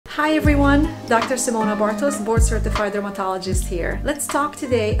Hi everyone, Dr. Simona Bartos, board certified dermatologist here. Let's talk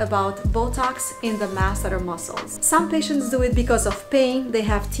today about Botox in the masseter muscles. Some patients do it because of pain. They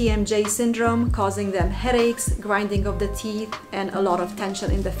have TMJ syndrome causing them headaches, grinding of the teeth, and a lot of tension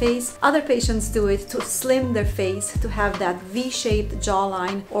in the face. Other patients do it to slim their face, to have that V-shaped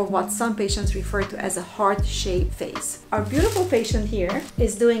jawline, or what some patients refer to as a heart-shaped face. Our beautiful patient here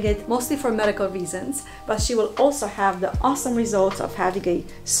is doing it mostly for medical reasons, but she will also have the awesome results of having a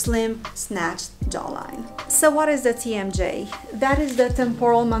slim, snatched jawline. So what is the TMJ? That is the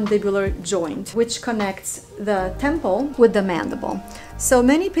temporal mandibular joint, which connects the temple with the mandible. So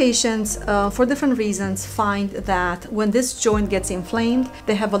many patients, for different reasons, find that when this joint gets inflamed,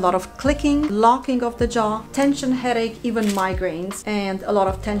 they have a lot of clicking, locking of the jaw, tension, headache, even migraines, and a lot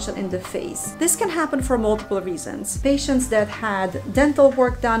of tension in the face. This can happen for multiple reasons. Patients that had dental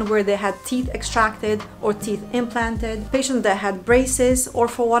work done where they had teeth extracted or teeth implanted, patients that had braces, or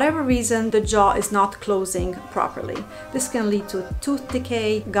for whatever reason the jaw is not closing properly. This can lead to tooth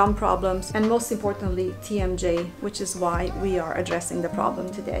decay, gum problems, and most importantly TMJ, which is why we are addressing the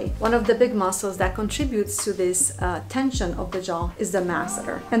problem today. One of the big muscles that contributes to this tension of the jaw is the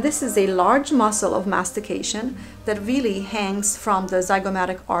masseter. And this is a large muscle of mastication that really hangs from the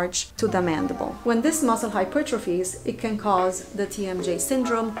zygomatic arch to the mandible. When this muscle hypertrophies, it can cause the TMJ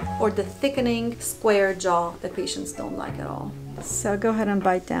syndrome or the thickening square jaw that patients don't like at all. So go ahead and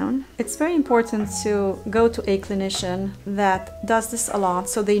bite down. It's very important to go to a clinician that does this a lot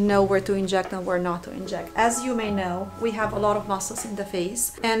so they know where to inject and where not to inject. As you may know, we have a lot of muscles in the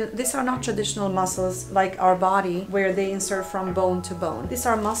face, and these are not traditional muscles like our body where they insert from bone to bone. These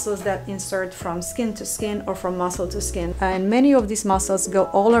are muscles that insert from skin to skin or from muscle to skin. And many of these muscles go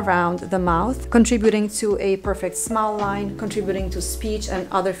all around the mouth, contributing to a perfect smile line, contributing to speech and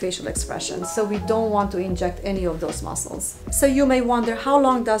other facial expressions. So we don't want to inject any of those muscles. So you may wonder, how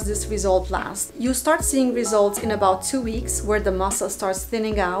long does this result last? You start seeing results in about 2 weeks where the muscle starts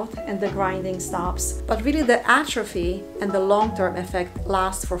thinning out and the grinding stops. But really the atrophy and the long-term effect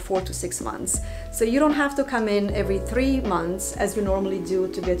lasts for 4 to 6 months. So you don't have to come in every 3 months as you normally do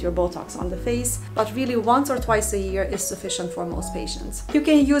to get your Botox on the face, but really once or twice a year is sufficient for most patients. You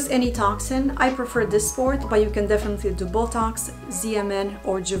can use any toxin. I prefer Dysport, but you can definitely do Botox, ZMN,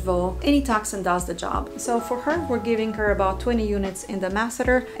 or Jeuveau. Any toxin does the job. So for her, we're giving her about 20 units in the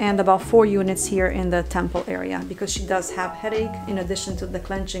masseter and about 4 units here in the temple area because she does have headache in addition to the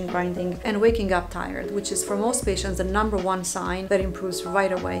clenching, grinding, and waking up tired, which is for most patients the #1 sign that improves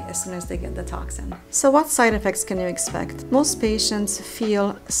right away as soon as they get the toxin. So what side effects can you expect? Most patients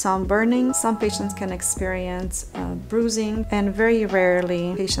feel some burning, some patients can experience bruising, and very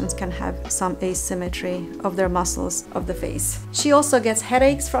rarely patients can have some asymmetry of their muscles of the face. She also gets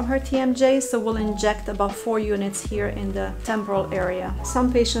headaches from her TMJ, so we'll inject about 4 units here in the temporal area.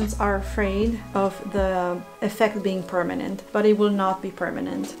 Some patients are afraid of the effect being permanent, but it will not be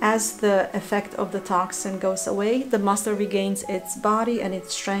permanent. As the effect of the toxin goes away, the muscle regains its body and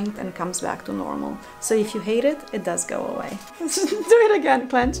its strength and comes back to normal. So if you hate it, it does go away. Do it again,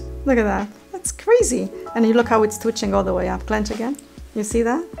 clench. Look at that. That's crazy. And you look how it's twitching all the way up. Clench again. You see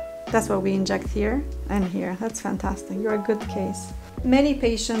that? That's what we inject here and here. That's fantastic. You're a good case. Many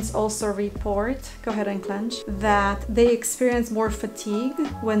patients also report, go ahead and clench, that they experience more fatigue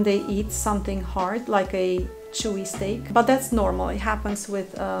when they eat something hard, like a chewy steak, but that's normal. It happens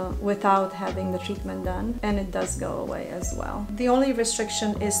without having the treatment done, and it does go away as well. The only restriction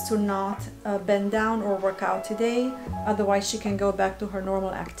is to not bend down or work out today, otherwise she can go back to her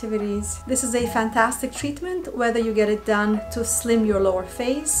normal activities. This is a fantastic treatment, whether you get it done to slim your lower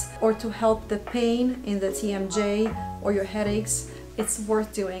face or to help the pain in the TMJ or your headaches. It's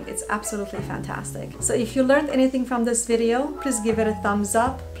worth doing. It's absolutely fantastic. So if you learned anything from this video, please give it a thumbs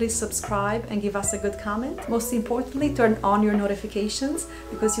up, please subscribe and give us a good comment. Most importantly, turn on your notifications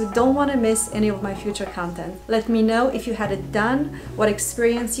because you don't want to miss any of my future content. Let me know if you had it done, what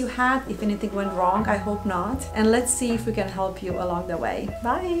experience you had, if anything went wrong. I hope not. And let's see if we can help you along the way.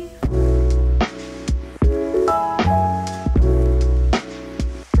 Bye!